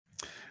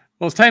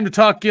Well, it's time to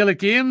talk Gaelic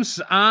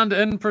games, and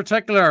in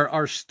particular,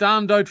 our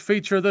standout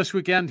feature this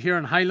weekend here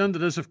in Highland.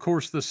 It is, of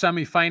course, the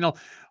semi-final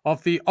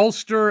of the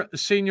Ulster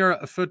Senior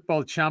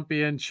Football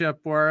Championship,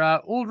 where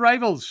old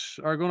rivals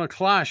are going to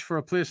clash for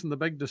a place in the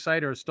big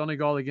decider. It's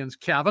Donegal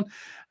against Cavan.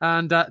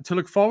 And to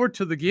look forward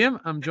to the game,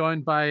 I'm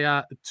joined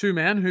by two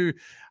men who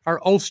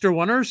are Ulster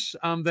winners,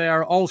 and they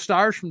are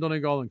all-stars from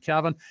Donegal and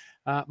Cavan,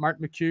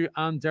 Martin McHugh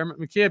and Dermot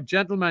McCabe.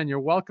 Gentlemen, you're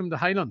welcome to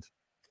Highland.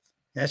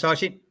 Yes,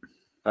 Archie.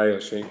 Hi,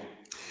 Oisin.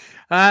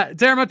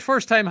 Dermot,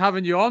 first time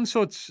having you on,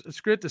 so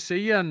it's great to see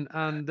you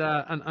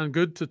and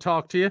good to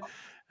talk to you.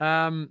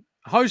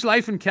 How's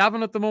life in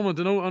Cavan at the moment?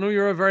 I know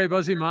you're a very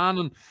busy man,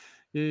 and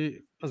you,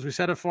 as we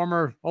said, a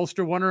former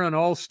Ulster winner and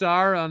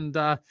all-star, and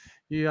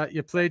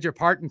you played your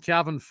part in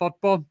Cavan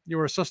football. You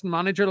were assistant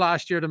manager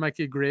last year to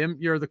McCabe.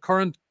 You're the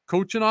current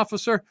coaching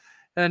officer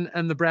in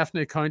the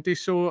Breffni County.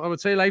 So I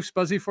would say life's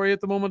busy for you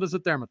at the moment, is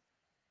it, Dermot?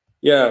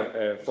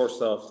 Yeah.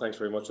 First off, thanks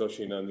very much,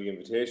 Oisin, on the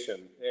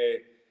invitation.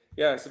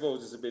 Yeah, I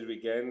suppose it's a big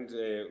weekend.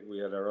 We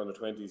had our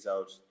under-20s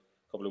out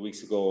a couple of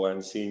weeks ago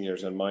and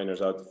seniors and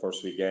minors out the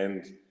first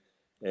weekend.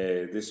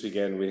 This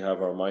weekend we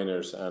have our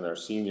minors and our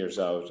seniors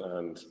out,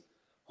 and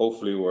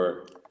hopefully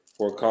we're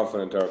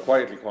confident, or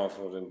quietly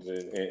confident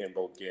in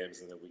both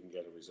games, and that we can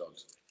get a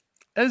result.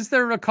 Is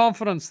there a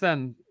confidence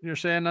then, you're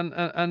saying,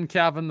 in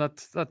Cavan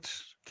that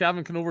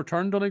Cavan can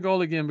overturn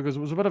Donegal again? Because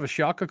it was a bit of a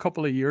shock a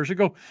couple of years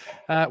ago.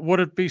 Would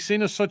it be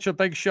seen as such a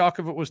big shock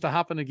if it was to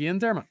happen again,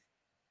 Dermot?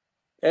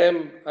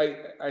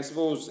 I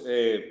suppose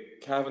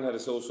Cavan had a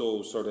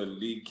so-so sort of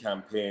league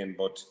campaign,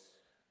 but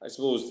I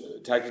suppose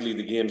tactically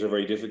the games are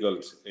very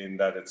difficult in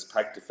that it's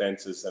packed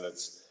defences and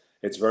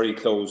it's very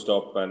closed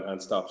up and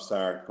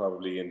stop-start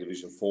probably in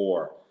Division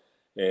 4.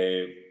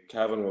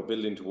 Cavan were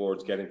building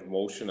towards getting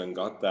promotion and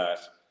got that,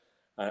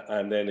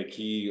 and then a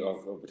key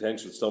of a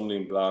potential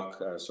stumbling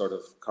block, sort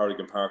of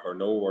Corrigan Park or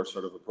nowhere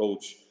sort of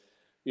approach,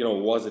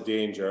 was a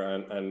danger,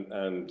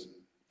 and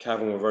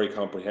Cavan were very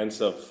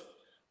comprehensive,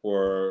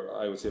 were,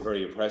 I would say,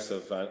 very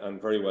impressive and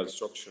very well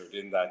structured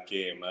in that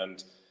game,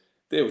 and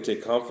they would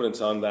take confidence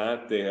on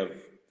that. They have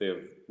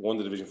won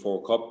the Division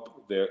 4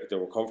 Cup. They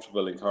were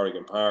comfortable in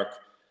Corrigan Park,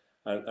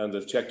 and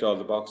they've checked all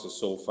the boxes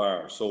so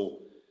far.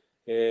 So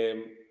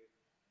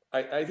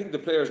I think the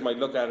players might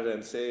look at it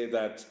and say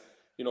that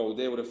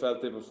they would have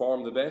felt they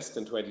performed the best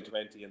in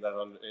 2020 in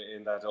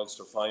that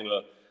Ulster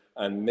final,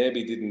 and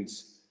maybe didn't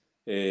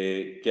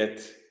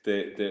get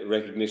the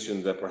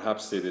recognition that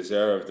perhaps they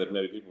deserved. That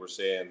maybe people were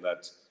saying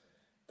that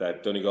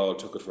Donegal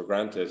took it for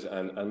granted,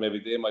 and maybe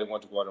they might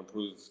want to go out and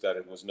prove that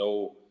it was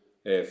no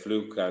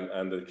fluke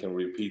and that they can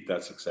repeat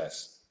that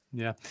success.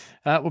 Yeah,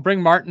 we'll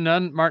bring Martin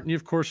in. Martin, you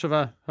of course have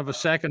a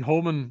second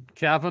home in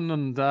Cavan,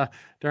 and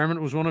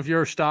Dermot was one of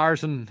your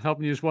stars and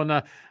helping you win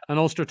an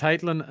Ulster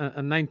title in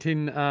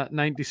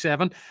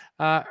 1997.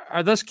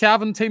 Are this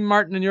Cavan team,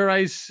 Martin, in your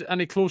eyes,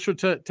 any closer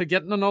to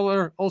getting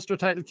another Ulster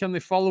title? Can they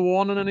follow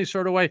on in any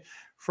sort of way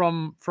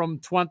from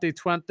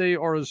 2020,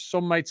 or as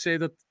some might say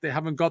that they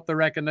haven't got the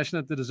recognition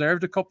that they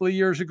deserved a couple of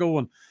years ago?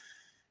 And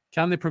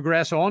can they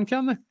progress on?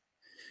 Can they?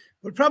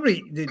 Well,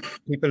 probably the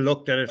people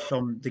looked at it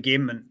from the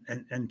game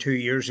and 2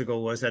 years ago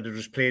was that it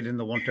was played in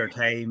the winter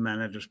time,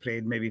 and it was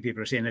played, maybe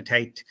people are saying, a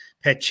tight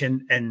pitch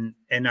in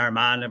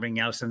Armagh and everything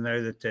else, and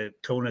now that the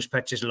Clonus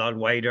pitch is a lot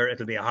wider,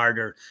 it'll be a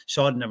harder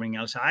sod and everything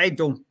else. I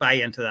don't buy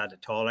into that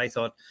at all. I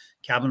thought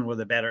Cavan were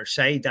the better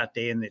side that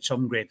day, and they had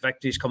some great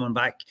victories coming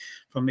back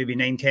from maybe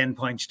 9-10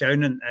 points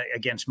down and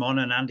against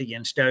Monaghan and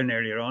against Down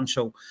earlier on.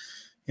 So,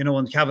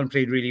 and Cavan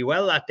played really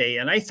well that day.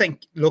 And I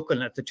think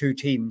looking at the two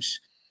teams,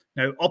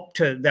 now, up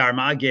to the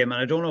Armagh game,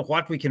 and I don't know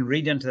what we can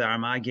read into the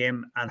Armagh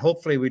game, and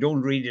hopefully we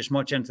don't read as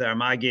much into the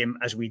Armagh game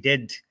as we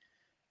did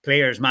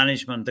players,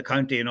 management, the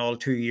county and all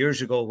 2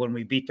 years ago when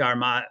we beat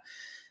Armagh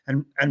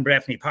and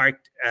Breffni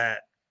Park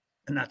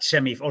in that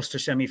Ulster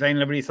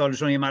semi-final. Everybody thought it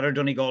was only a matter of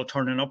Donegal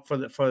turning up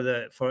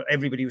for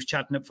everybody was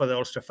chatting up for the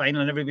Ulster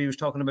final, and everybody was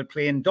talking about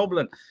playing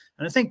Dublin.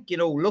 And I think,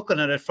 looking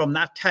at it from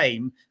that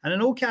time, and I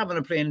know Cavan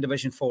are playing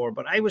Division 4,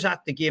 but I was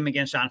at the game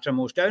against Antrim.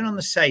 I was down on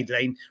the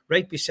sideline,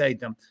 right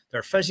beside them.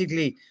 They're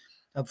physically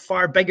a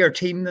far bigger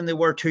team than they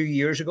were 2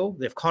 years ago.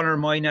 They've Conor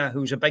Moyna,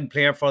 who's a big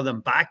player for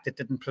them, back, that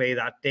didn't play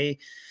that day.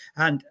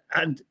 And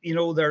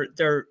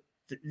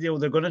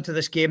they're going into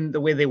this game the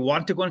way they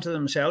want to go into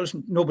themselves.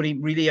 Nobody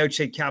really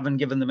outside Cavan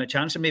giving them a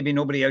chance, and maybe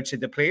nobody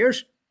outside the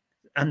players.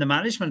 And the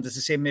management is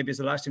the same maybe as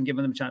the last time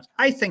giving them a chance.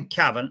 I think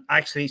Cavan,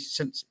 actually,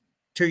 since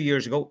 2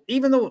 years ago,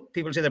 even though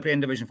people say they're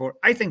playing Division 4,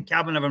 I think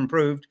Cavan have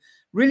improved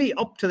really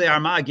up to the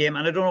Armagh game.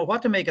 And I don't know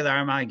what to make of the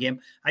Armagh game.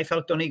 I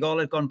felt Donegal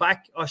had gone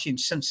back,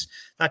 since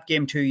that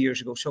game 2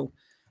 years ago. So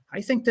I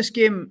think this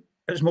game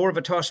is more of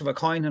a toss of a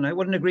coin, and I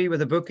wouldn't agree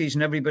with the bookies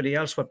and everybody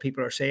else what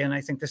people are saying.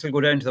 I think this will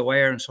go down to the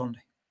wire on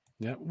Sunday.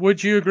 Yeah.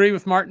 Would you agree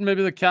with Martin,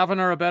 maybe that Cavan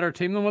are a better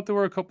team than what they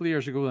were a couple of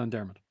years ago then,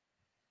 Dermot?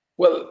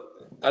 Well,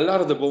 a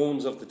lot of the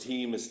bones of the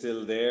team is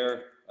still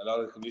there. A lot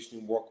of the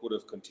conditioning work would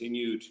have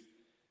continued.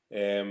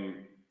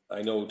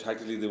 I know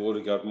tactically they would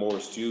have got more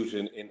astute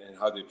in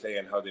how they play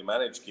and how they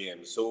manage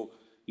games. So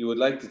you would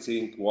like to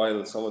think,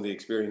 while some of the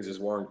experiences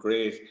weren't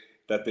great,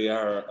 that they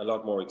are a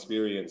lot more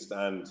experienced,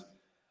 and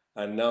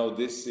now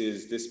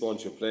this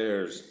bunch of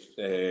players,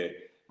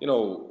 you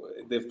know,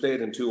 they've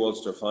played in 2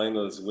 Ulster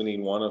finals,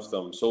 winning one of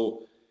them.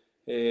 So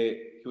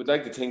you would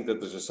like to think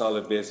that there's a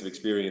solid base of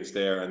experience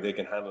there, and they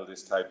can handle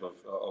this type of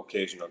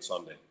occasion on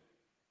Sunday.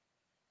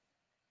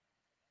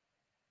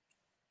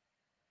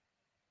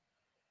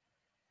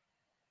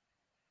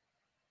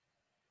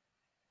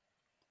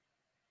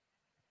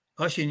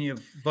 Oisín, your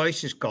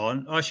voice is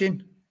gone.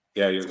 Oisín?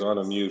 Yeah, you're going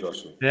on mute,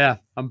 Oisín. Yeah,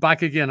 I'm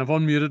back again. I've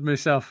unmuted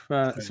myself.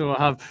 So I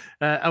have.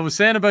 I was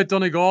saying about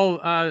Donegal,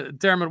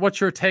 Dermot,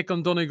 what's your take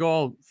on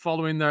Donegal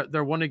following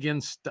their win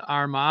against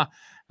Armagh?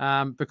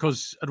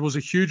 Because it was a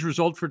huge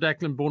result for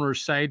Declan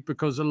Bonner's side,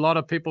 because a lot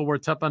of people were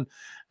tipping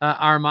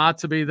Armagh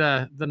to be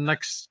the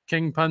next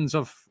kingpins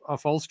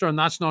of Ulster, and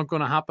that's not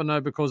going to happen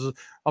now because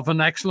of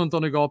an excellent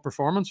Donegal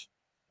performance.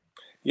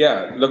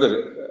 Yeah, look at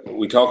it.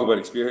 We talk about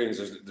experience.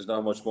 There's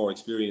not much more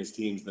experienced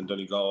teams than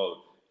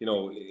Donegal, you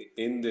know,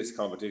 in this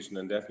competition,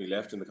 and definitely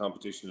left in the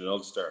competition in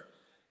Ulster.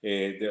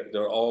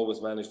 They're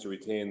always managed to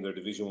retain their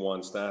Division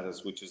 1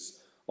 status, which has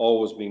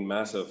always been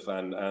massive,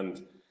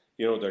 and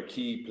you know, their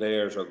key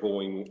players are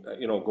going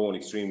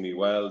extremely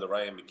well. The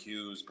Ryan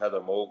McHughes,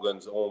 Peadar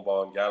Mogans, Owen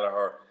Baughan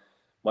Gallagher,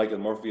 Michael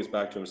Murphy is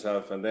back to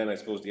himself, and then I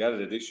suppose the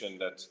added addition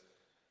that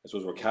I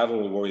suppose where Cavan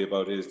will worry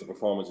about is the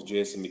performance of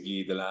Jason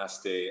McGee the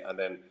last day, and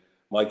then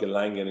Michael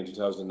Langan in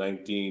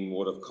 2019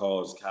 would have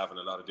caused Cavan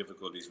a lot of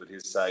difficulties with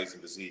his size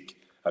and physique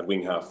at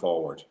wing half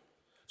forward.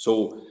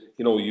 So,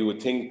 you know, you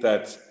would think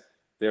that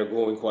they're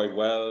going quite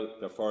well,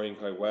 they're firing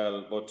quite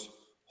well, but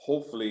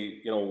hopefully,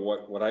 you know,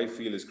 what I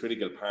feel is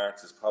critical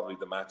parts is probably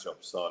the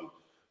matchups on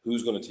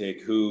who's going to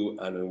take who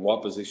and in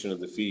what position of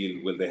the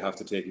field will they have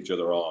to take each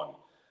other on.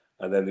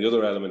 And then the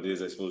other element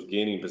is, I suppose,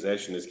 gaining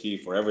possession is key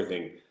for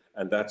everything,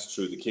 and that's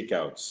through the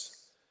kickouts.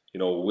 You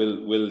know,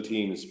 will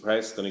teams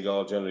press?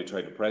 Donegal generally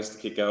try to press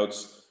the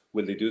kickouts.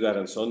 Will they do that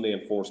on Sunday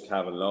and force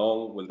Cavan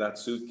long? Will that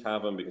suit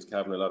Cavan, because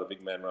Cavan are a lot of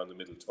big men around the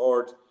middle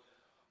third?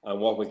 And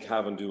what will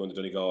Cavan do on the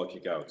Donegal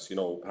kickouts? You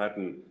know,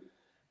 Patton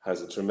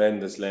has a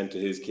tremendous length to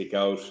his kick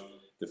out.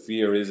 The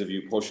fear is if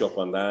you push up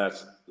on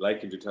that,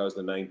 like in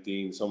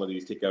 2019, some of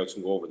these kickouts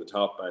can go over the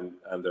top and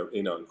they're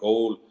in on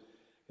goal.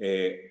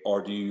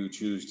 Or do you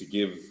choose to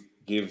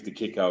give the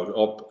kick out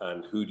up,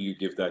 and who do you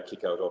give that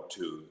kick out up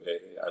to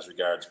as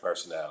regards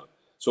personnel?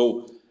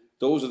 So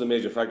those are the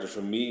major factors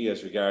for me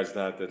as regards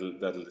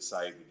that'll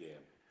decide the game.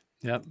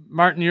 Yeah,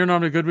 Martin, you're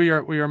normally good with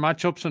your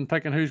matchups and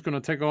picking who's going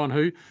to take on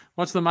who.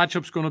 What's the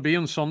matchups going to be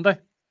on Sunday?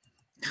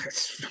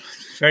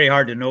 It's very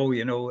hard to know,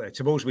 you know. I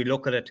suppose we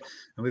look at it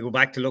and we go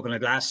back to looking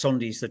at last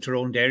Sunday's, the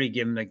Tyrone-Derry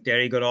game. Like,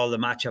 Derry got all the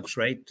matchups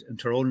right, and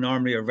Tyrone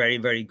normally are very,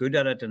 very good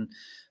at it, and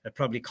it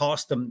probably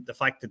cost them the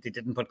fact that they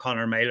didn't put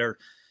Conor Meyler,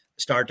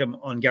 start him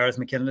on Gareth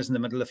McKinless in the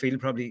middle of the field,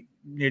 probably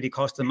nearly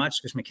cost the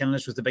match, because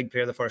McKinless was the big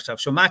player of the first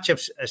half. So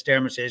matchups, as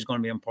Dermot says, is going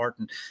to be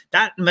important.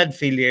 That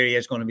midfield area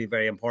is going to be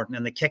very important,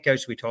 and the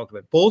kickouts we talked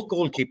about. Both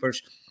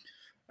goalkeepers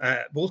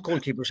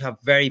have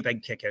very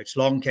big kickouts,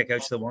 long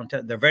kickouts. They want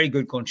it. They're very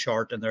good going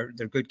short, and they're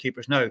good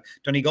keepers. Now,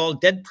 Donegal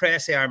did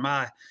press the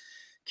Armagh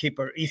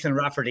keeper Ethan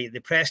Rafferty. They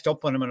pressed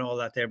up on him and all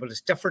that there, but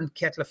it's different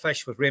kettle of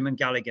fish with Raymond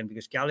Galligan,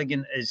 because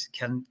Galligan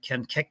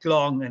can kick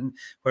long, and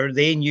where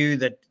they knew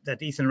that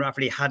Ethan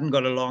Rafferty hadn't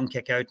got a long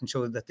kick out, and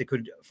so that they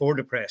could afford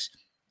to press.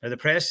 Now, the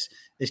press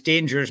is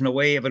dangerous in a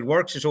way. If it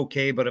works, it's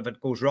okay, but if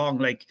it goes wrong,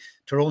 like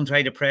Tyrone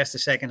tried to press the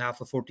second half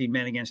with 14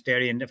 men against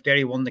Derry, and if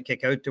Derry won the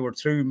kick out, they were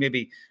through,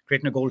 maybe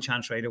creating a goal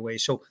chance right away.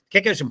 So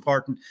kick out's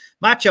important.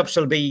 Matchups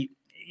will be,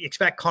 you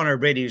expect Conor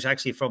Brady, who's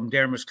actually from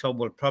Dermot's club,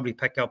 will probably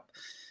pick up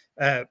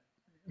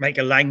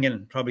Michael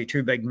Langan, probably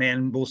two big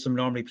men. Both of them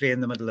normally play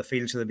in the middle of the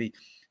field, so they'll be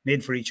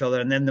made for each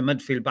other. And then the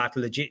midfield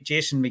battle,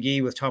 Jason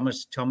McGee with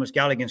Thomas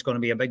Galligan is going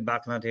to be a big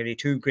battle in that area.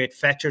 Two great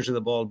fetchers of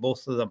the ball,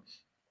 both of them.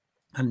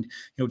 And,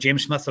 you know,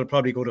 James Smith will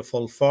probably go to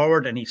full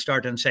forward, and he'll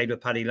start inside with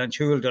Paddy Lynch.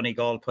 Who will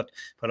Donegal put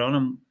on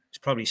him? It's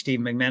probably Steve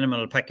McMenamin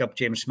will pick up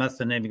James Smith,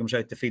 and then he comes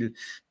out the field.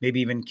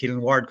 Maybe even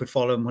Keelan Ward could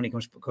follow him when he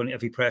comes,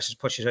 if he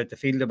pushes out the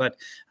field a bit,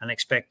 and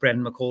expect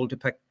Brendan McCole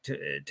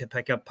to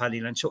pick up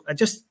Paddy Lynch. So I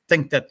just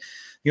think that,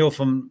 you know,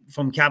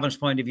 from Cavan's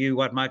point of view,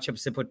 what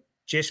matchups they put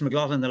Jason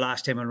McLaughlin the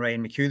last time, and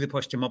Ryan McHugh, they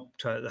pushed him up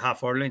to the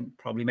half-hour line.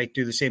 Probably might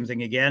do the same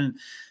thing again.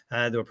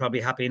 They were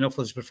probably happy enough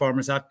with his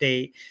performance that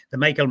day. The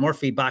Michael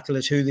Murphy battle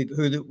is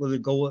will they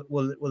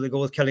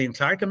go with Killian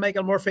Clark and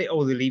Michael Murphy, or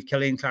will they leave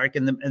Killian Clark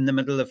in the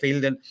middle of the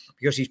field? And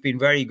because he's been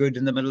very good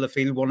in the middle of the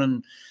field,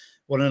 winning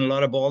a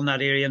lot of ball in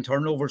that area and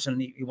turnovers, and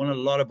he won a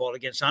lot of ball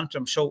against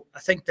Antrim. So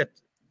I think that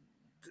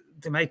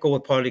they might go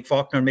with Paulie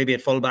Faulkner, maybe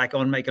at fullback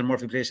on Michael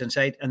Murphy plays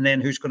inside, and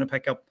then who's going to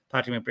pick up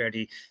Patty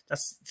McBrearty?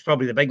 That's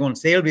probably the big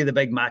ones. They'll be the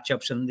big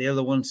matchups, and they're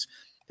the ones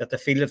that they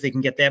feel, if they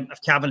can get them,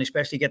 if Cavan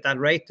especially get that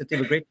right, that they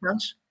have a great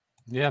chance.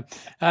 Yeah.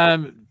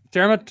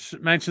 Dermot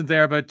mentioned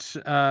there about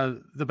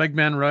the big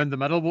men around the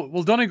middle.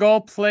 Will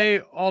Donegal play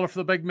all of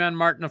the big men,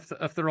 Martin,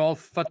 if they're all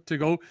fit to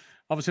go?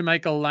 Obviously,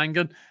 Michael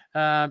Langan,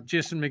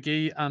 Jason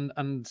McGee, and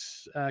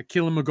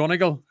Keelan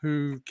McGonigal,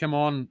 who came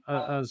on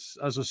as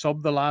a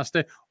sub the last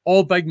day.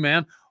 All big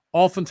men.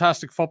 all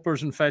fantastic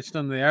footballers in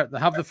Fetchton. They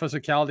have the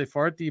physicality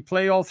for it. Do you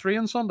play all three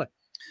on Sunday?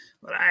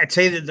 Well, I'd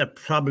say that they're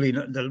probably.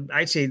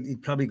 I'd say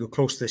they'd probably go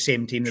close to the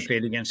same team they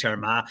played against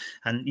Armagh,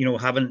 and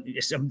having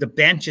the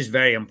bench is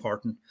very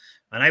important.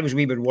 And I was a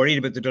wee bit worried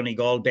about the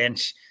Donegal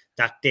bench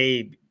that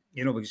day,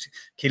 because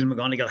Keelan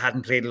McGonigal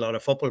hadn't played a lot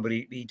of football, but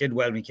he did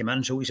well when he came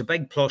in. So he's a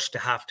big plus to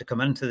have to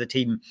come into the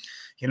team.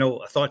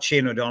 I thought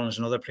Shane O'Donnell is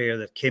another player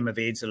that came of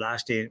age the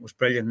last day. It was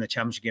brilliant in the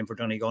championship game for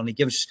Donegal. And he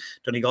gives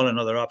Donegal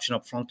another option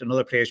up front,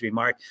 another player to be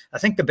marked. I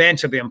think the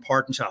bench will be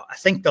important. So I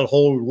think they'll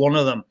hold one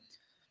of them.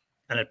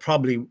 And it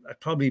probably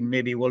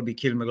maybe will be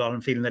Keelan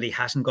McLaughlin feeling that he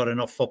hasn't got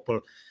enough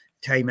football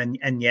time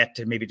and yet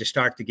to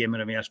start the game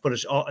and everything else. But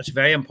it's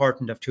very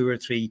important to have 2 or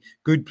 3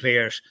 good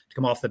players to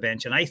come off the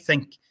bench. And I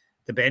think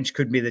the bench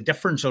could be the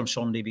difference on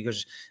Sunday,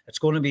 because it's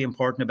going to be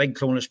important. A big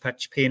clonus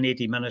pitch, paying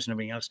 80 minutes and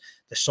everything else.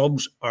 The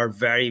subs are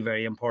very,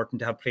 very important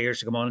to have players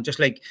to come on. And just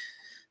like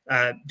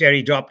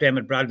Derry dropped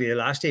Emmett Bradley the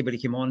last day, but he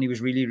came on, he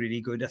was really,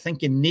 really good. I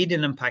think you need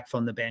an impact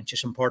from the bench.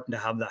 It's important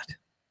to have that.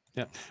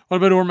 Yeah. What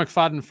about Orr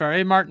McFadden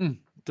Ferry, Martin?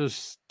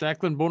 Does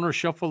Declan Bonner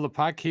shuffle the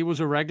pack? He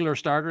was a regular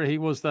starter. He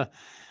was the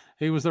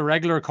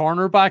regular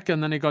cornerback,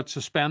 and then he got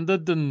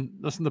suspended. And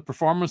listen, the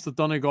performance that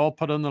Donegal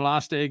put on the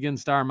last day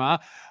against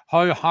Armagh,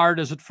 how hard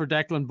is it for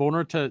Declan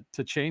Bonner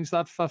to change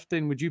that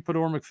 15? Would you put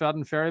Orr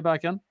McFadden Ferry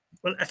back in?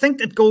 Well, I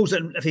think it goes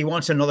in, if he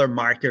wants another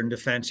marker in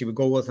defence, he would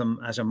go with him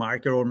as a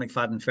marker, Orr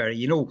McFadden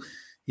Ferry.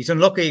 He's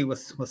unlucky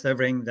with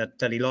everything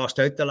that he lost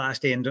out the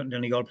last day, and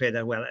Donegal played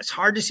that well. It's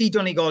hard to see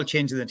Donegal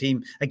changing the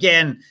team.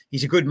 Again,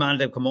 he's a good man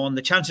to come on.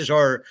 The chances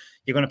are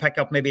you're going to pick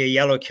up maybe a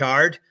yellow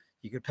card.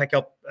 You could pick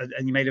up,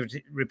 and you might have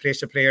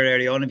replaced a player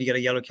early on if you get a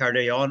yellow card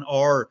early on,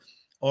 or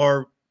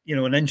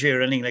an injury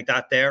or anything like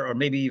that there, or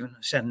maybe even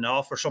sending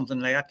off or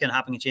something like that can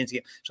happen and change the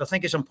game. So I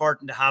think it's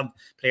important to have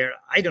player.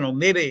 I don't know,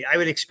 maybe I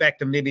would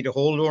expect him maybe to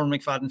hold Orr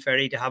McFadden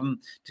Ferry, to have him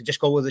to just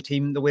go with the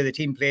team, the way the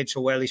team played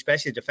so well,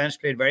 especially the defence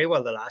played very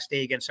well the last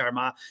day against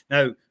Armagh.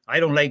 Now,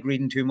 I don't like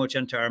reading too much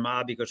into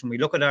Armagh, because when we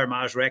look at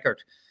Armagh's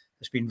record,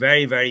 it's been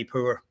very, very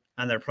poor.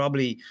 And they're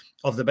probably,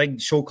 of the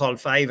big so-called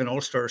 5 in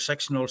Ulster,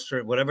 6 in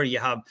Ulster, whatever you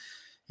have,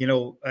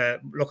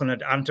 looking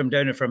at Antrim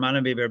down in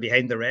Fermanagh, maybe are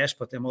behind the rest,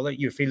 but then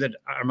you feel that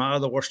Armagh are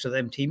the worst of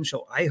them teams.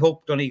 So I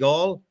hope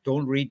Donegal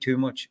don't read too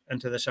much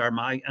into the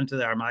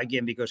Armagh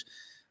game, because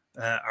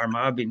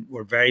Armagh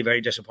were very,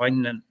 very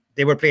disappointing, and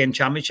they were playing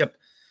championship,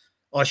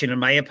 Oisin, in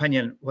my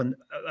opinion, when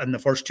in the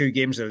first 2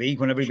 games of the league,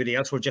 when everybody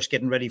else were just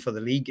getting ready for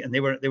the league, and they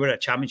were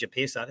at championship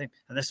pace that time.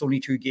 And that's the only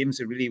 2 games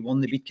they really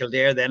won. They beat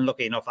Kildare, then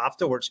lucky enough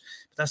afterwards,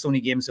 but that's the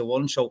only games they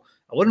won. So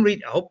I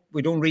hope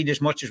we don't read as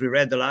much as we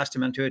read the last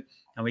time into it,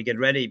 and we get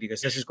ready,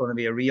 because this is going to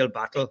be a real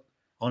battle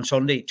on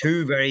Sunday.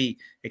 2 very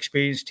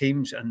experienced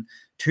teams, and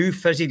 2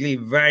 physically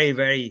very,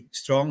 very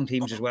strong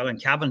teams as well.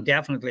 And Cavan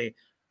definitely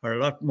are a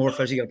lot more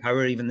physical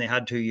power even they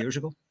had 2 years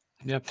ago.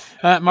 Yeah.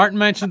 Martin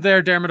mentioned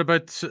there, Dermot,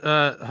 about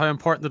how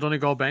important the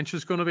Donegal bench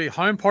is going to be.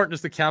 How important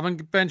is the Cavan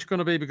bench going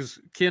to be? Because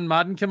Cian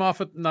Madden came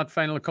off it in that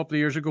final a couple of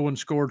years ago and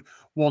scored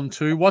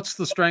 1-2. What's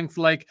the strength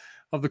like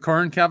of the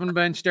current Cavan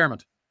bench,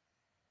 Dermot?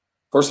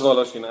 First of all,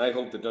 Oisin, I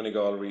hope that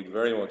Donegal read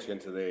very much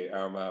into the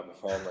Armagh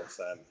performance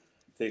and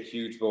take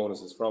huge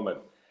bonuses from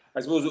it. I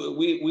suppose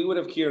we would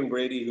have Kieran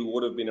Brady, who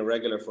would have been a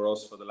regular for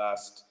us for the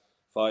last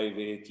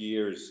 5-8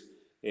 years,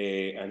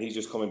 and he's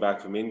just coming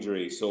back from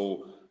injury.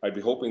 So I'd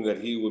be hoping that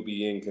he would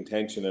be in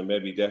contention, and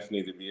maybe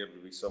definitely there'd be able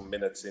to be some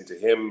minutes into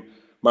him.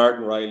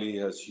 Martin Riley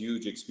has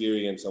huge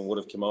experience and would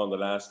have come on the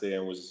last day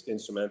and was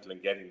instrumental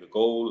in getting the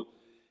goal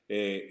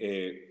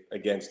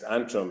against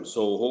Antrim.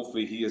 So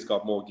hopefully he has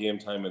got more game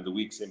time in the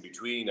weeks in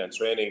between and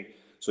training.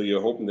 So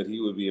you're hoping that he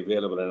will be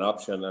available, an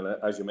option. And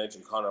as you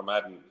mentioned, Conor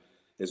Madden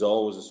is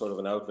always a sort of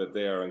an outlet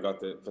there and got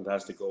the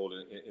fantastic goal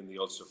in the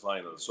Ulster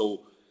final.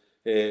 So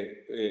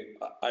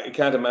I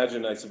can't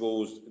imagine, I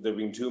suppose, there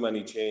being too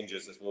many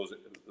changes, I suppose,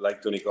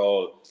 like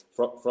Donegal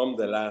from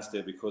the last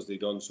day, because they've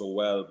done so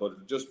well. But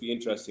it'd just be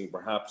interesting,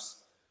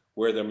 perhaps,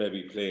 where they're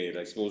maybe played.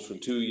 I suppose from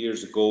 2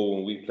 years ago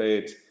when we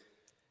played,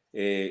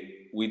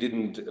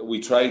 we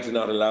tried to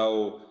not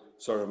allow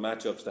sort of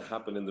matchups to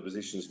happen in the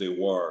positions they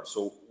were.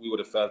 So we would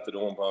have felt that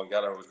Owen Brown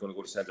Gallagher was going to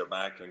go to centre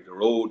back and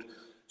Garrod.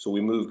 So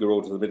we moved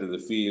Garrod to the bit of the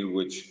field,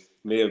 which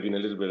may have been a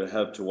little bit of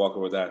help to walk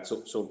over that.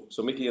 So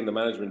Mickey and the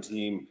management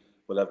team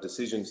will have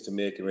decisions to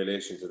make in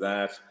relation to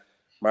that.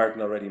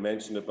 Martin already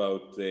mentioned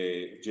about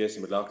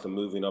Jason McLaughlin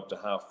moving up to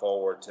half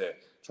forward to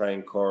try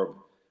and curb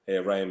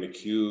Ryan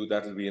McHugh.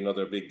 That'll be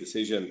another big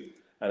decision.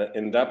 And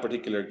in that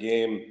particular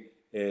game,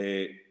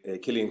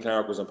 Killian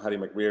Clark was on Paddy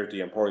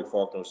McBrearty and Porrick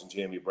Faulkner was on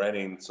Jamie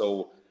Brennan.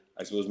 So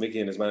I suppose Mickey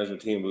and his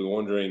management team will be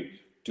wondering,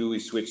 do we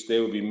switch?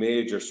 There will be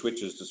major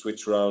switches to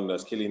switch around,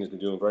 as Killian has been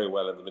doing very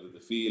well in the middle of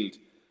the field.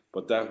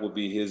 But that would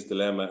be his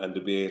dilemma and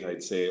debate,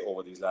 I'd say,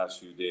 over these last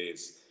few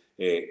days.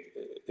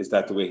 Is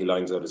that the way he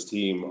lines out his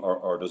team,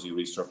 or does he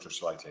restructure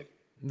slightly?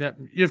 Yeah,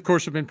 you of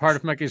course have been part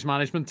of Mickey's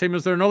management team.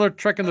 Is there another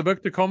trick in the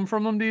book to come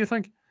from him, do you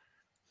think?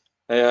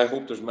 I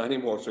hope there's many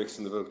more tricks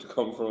in the book to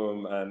come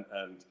from him,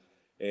 and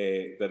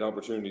that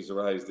opportunities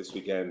arise this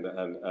weekend,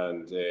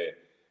 and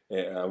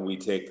and we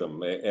take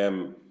them.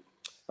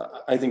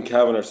 I think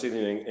Cavan are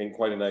sitting in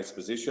quite a nice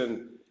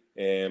position.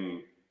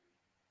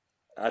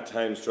 At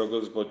times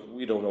struggles, but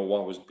we don't know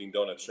what was being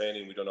done at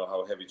training. We don't know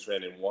how heavy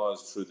training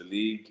was through the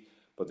league,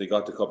 but they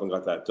got the cup and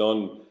got that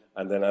done.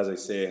 And then, as I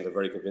say, had a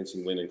very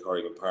convincing win in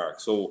Corrigan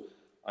Park. So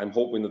I'm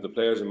hoping that the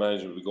players and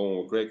management will be going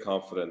with great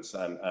confidence,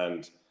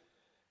 and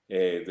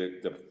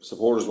the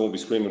supporters won't be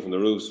screaming from the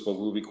roofs, but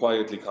we'll be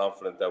quietly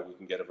confident that we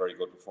can get a very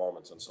good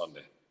performance on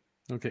Sunday.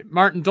 Okay.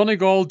 Martin,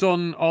 Donegal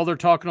done all their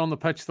talking on the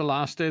pitch the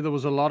last day. There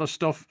was a lot of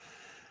stuff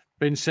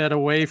being said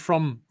away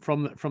from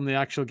the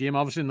actual game,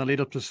 obviously in the lead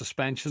up to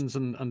suspensions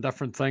and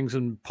different things,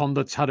 and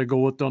pundits had a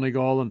go at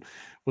Donegal and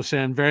was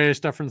saying various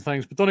different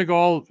things, but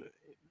Donegal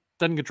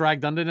didn't get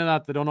dragged into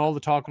that. They done all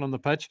the talking on the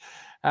pitch.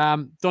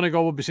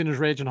 Donegal will be seen as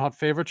raging hot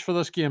favourites for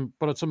this game,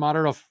 but it's a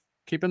matter of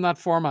keeping that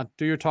format,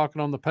 do your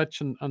talking on the pitch,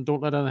 and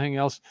don't let anything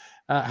else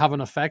have an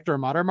effect or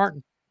matter,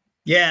 Martin.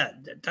 Yeah,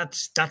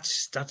 that's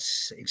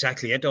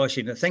exactly it,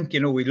 Oisin. I think,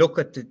 we look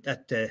at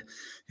the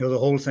the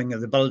whole thing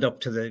of the build up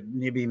to the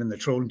maybe even the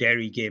Tyrone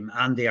Derry game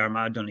and the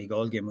Armagh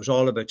Donegal game was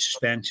all about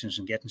suspensions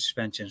and getting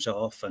suspensions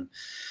off, and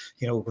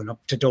going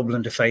up to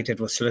Dublin to fight it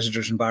with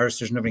solicitors and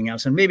barristers and everything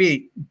else. And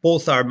maybe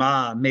both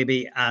Armagh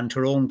and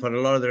Tyrone put a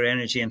lot of their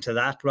energy into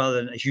that,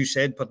 rather than, as you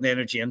said, putting the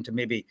energy into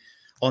maybe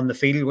on the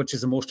field, which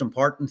is the most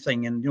important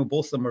thing. And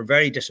both of them were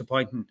very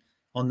disappointing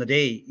on the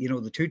day,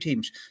 the two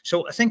teams.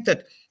 So I think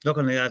that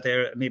looking at that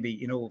there,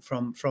 maybe,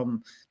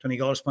 from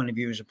Donegal's point of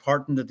view, is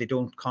important that they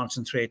don't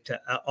concentrate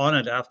on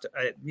it after,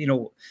 I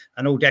know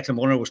Declan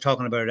Warner was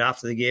talking about it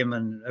after the game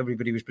and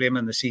everybody was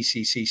blaming the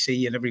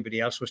CCCC and everybody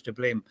else was to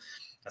blame.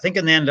 I think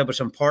in the end, it was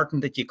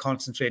important that you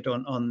concentrate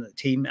on the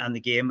team and the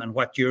game and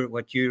what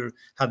you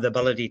have the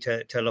ability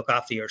to look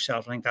after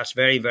yourself. I think that's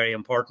very, very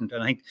important.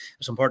 And I think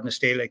it's important to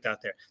stay like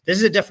that there. This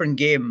is a different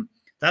game.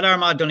 That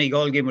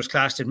Armagh-Donegal game was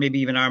classed as maybe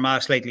even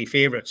Armagh slightly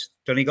favourites.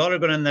 Donegal are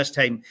going in this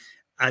time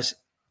as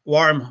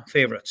warm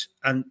favourites,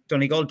 and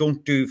Donegal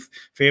don't do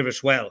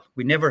favourites well.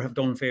 We never have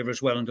done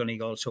favourites well in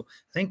Donegal. So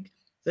I think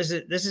this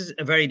is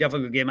a very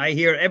difficult game. I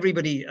hear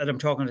everybody that I'm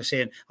talking to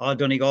saying, oh,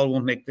 Donegal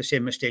won't make the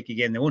same mistake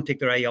again. They won't take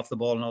their eye off the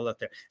ball and all that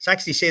there. It's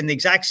actually saying the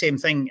exact same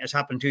thing as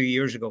happened 2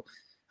 years ago.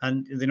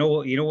 And you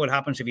know what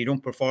happens if you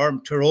don't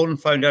perform. Tyrone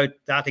found out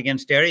that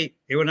against Derry.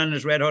 They went in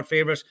as red-hot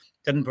favourites,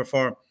 didn't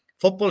perform.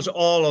 Football's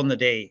all on the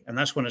day, and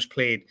that's when it's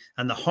played.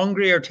 And the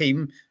hungrier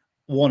team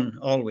won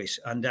always.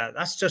 And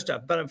that's just a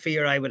bit of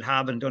fear I would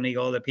have in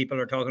Donegal, that people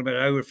are talking about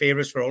our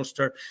favourites for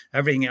Ulster,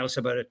 everything else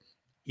about it.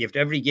 You have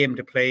every game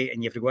to play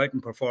and you have to go out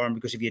and perform,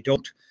 because if you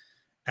don't,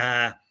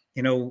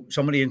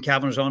 somebody in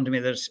Cavan is on to me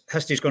that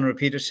history's going to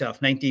repeat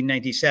itself.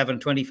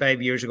 1997,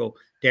 25 years ago,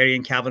 Derry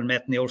and Cavan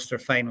met in the Ulster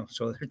final.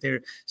 So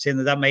they're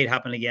saying that might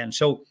happen again.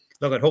 So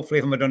look,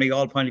 hopefully from a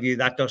Donegal point of view,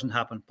 that doesn't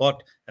happen.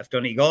 But if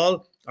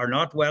Donegal are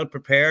not well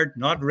prepared,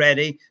 not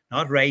ready,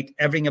 not right,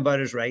 everything about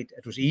it is right.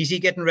 It was easy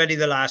getting ready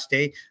the last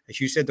day. As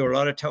you said, there were a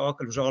lot of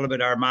talk. It was all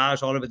about Armagh, it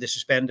was all about the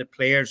suspended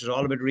players, it was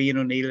all about Rian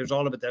O'Neill, it was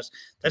all about this.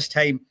 This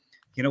time,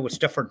 it's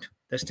different.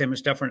 This time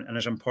is different, and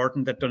it's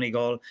important that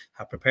Donegal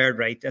have prepared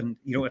right. And,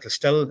 it'll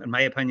still, in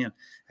my opinion,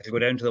 it'll go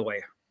down to the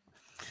wire.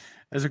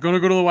 Is it going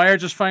to go to the wire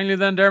just finally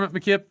then, Dermot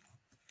McCabe?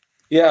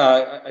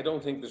 Yeah, I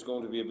don't think there's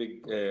going to be a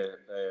big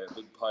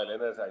pile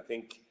in it. I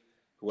think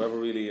whoever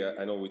really,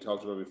 I know we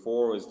talked about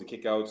before, is the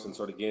kickouts and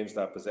sort of gains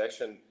that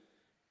possession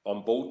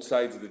on both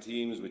sides of the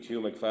teams, with Hugh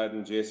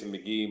McFadden, Jason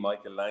McGee,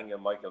 Michael Lang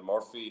and Michael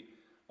Murphy.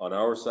 On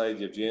our side,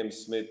 you have James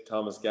Smith,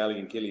 Thomas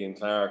Gallagher, Killian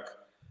Clark.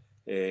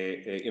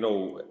 A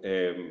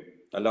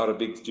lot of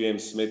big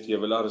James Smith. You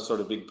have a lot of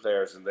sort of big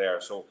players in there.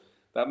 So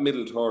that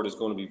middle third is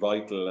going to be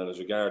vital, and as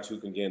regards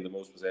who can gain the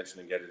most possession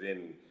and get it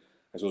in.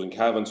 I suppose in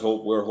Cavan's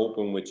hope, we're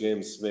hoping with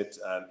James Smith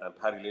and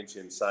Paddy Lynch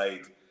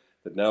inside,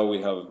 that now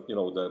we have,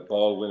 the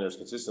ball winners,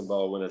 consistent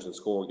ball winners and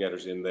score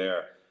getters in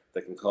there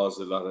that can cause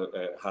a lot of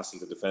hassle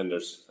to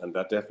defenders. And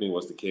that definitely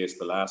was the case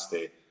the last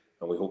day.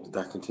 And we hope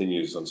that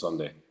continues on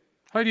Sunday.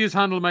 How do you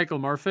handle Michael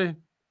Murphy,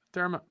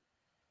 Dermot?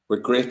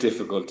 With great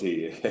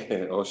difficulty,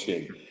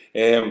 Oisin.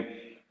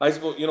 I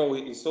suppose,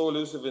 he's so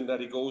elusive in that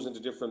he goes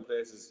into different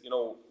places.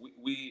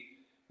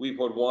 We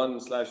put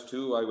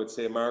 1/2, I would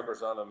say,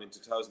 markers on him in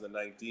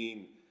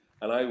 2019.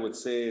 And I would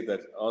say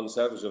that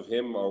unselfish of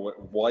him, or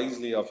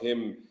wisely of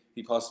him,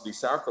 he possibly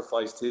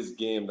sacrificed his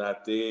game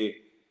that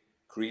day,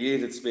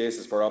 created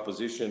spaces for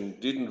opposition,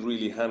 didn't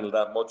really handle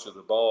that much of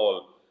the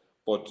ball,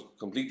 but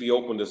completely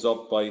opened us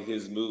up by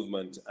his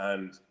movement.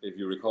 And if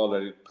you recall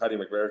that Paddy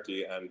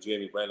McBurty and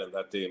Jamie Brennan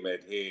that day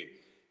made hay,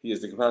 he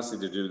has the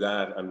capacity to do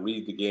that and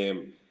read the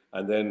game.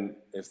 And then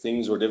if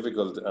things were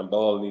difficult and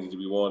ball needed to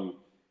be won,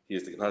 he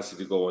has the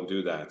capacity to go and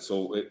do that.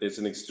 So it's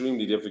an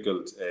extremely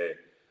difficult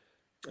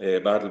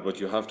battle, but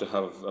you have to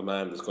have a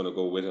man that's going to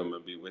go with him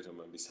and be with him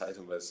and beside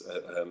him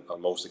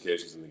on most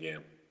occasions in the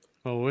game.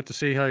 Well, we'll wait to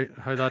see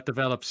how that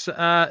develops.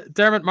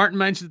 Dermot, Martin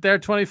mentioned there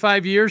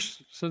 25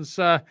 years since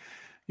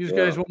you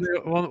guys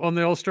won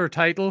the Ulster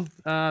title.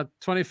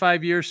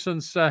 25 years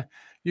since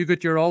you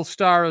got your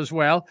All-Star as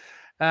well.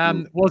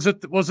 Was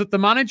it the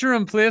manager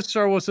in place,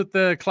 or was it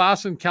the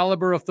class and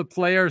caliber of the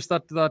players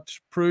that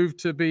proved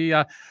to be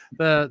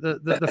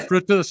the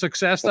fruit of the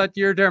success that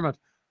year, Dermot?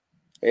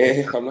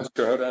 I'm not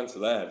sure how to answer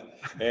that.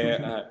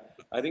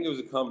 I think it was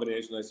a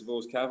combination. I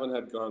suppose Cavan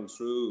had gone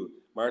through.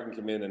 Martin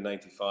came in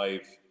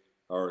 95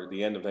 or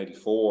the end of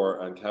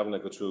 94, and Cavan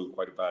had gone through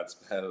quite a bad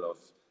spell of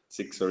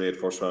 6 or 8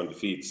 first-round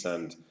defeats.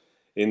 And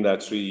in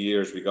that 3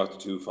 years, we got to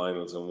 2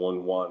 finals and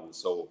won 1.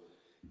 So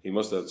he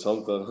must have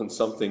done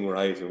something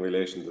right in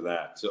relation to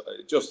that. So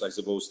just, I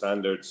suppose,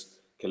 standards,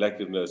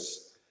 collectiveness,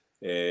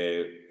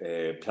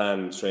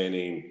 plan,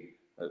 training,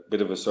 a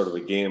bit of a sort of a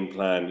game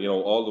plan,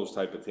 all those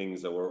type of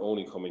things that were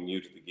only coming new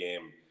to the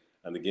game.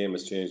 And the game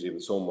has changed even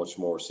so much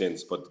more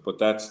since. But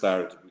that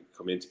started to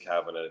come into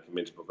Cavan and it came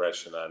into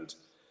progression. And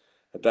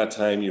at that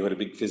time, you had a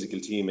big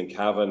physical team in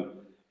Cavan.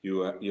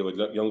 You had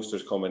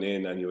youngsters coming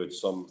in, and you had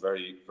some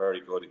very,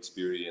 very good,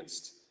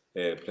 experienced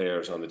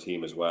players on the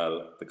team as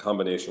well. The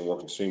combination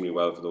worked extremely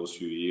well for those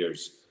few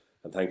years.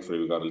 And thankfully,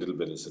 we got a little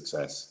bit of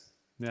success.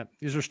 Yeah.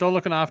 You're still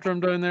looking after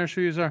him down there,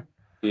 so you are?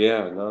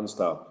 Yeah,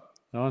 non-stop.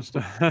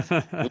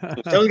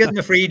 Still getting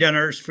the free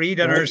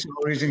dinners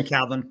always in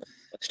Cavan.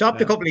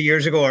 Stopped a couple of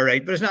years ago, all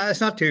right, but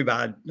it's not too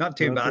bad. Not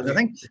too bad. I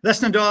think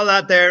listening to all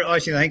that there, I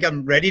think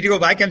I'm ready to go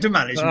back into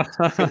management.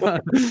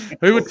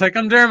 Who would take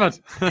him, Dermot?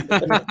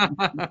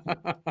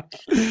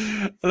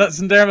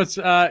 Listen,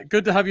 Dermot,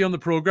 good to have you on the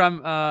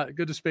program.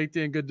 Good to speak to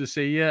you and good to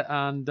see you.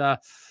 And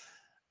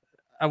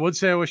I would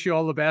say I wish you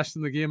all the best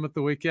in the game at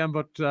the weekend,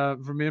 but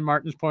from me and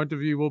Martin's point of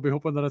view, we'll be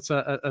hoping that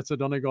it's a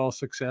Donegal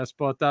success.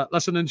 But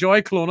listen,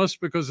 enjoy Clonus,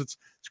 because it's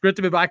great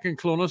to be back in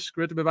Clonus,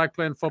 great to be back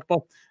playing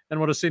football in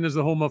what is seen as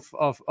the home of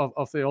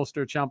the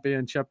Ulster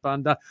Championship.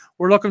 And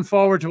we're looking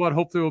forward to what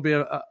hopefully will be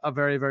a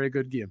very, very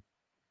good game.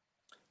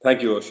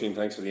 Thank you, Oisin.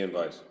 Thanks for the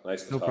invite.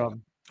 Nice to talk. No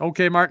problem.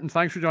 Okay, Martin,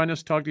 thanks for joining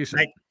us. Talk to you soon.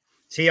 Right.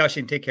 See you,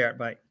 Oisin. Take care.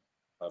 Bye.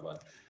 Bye-bye.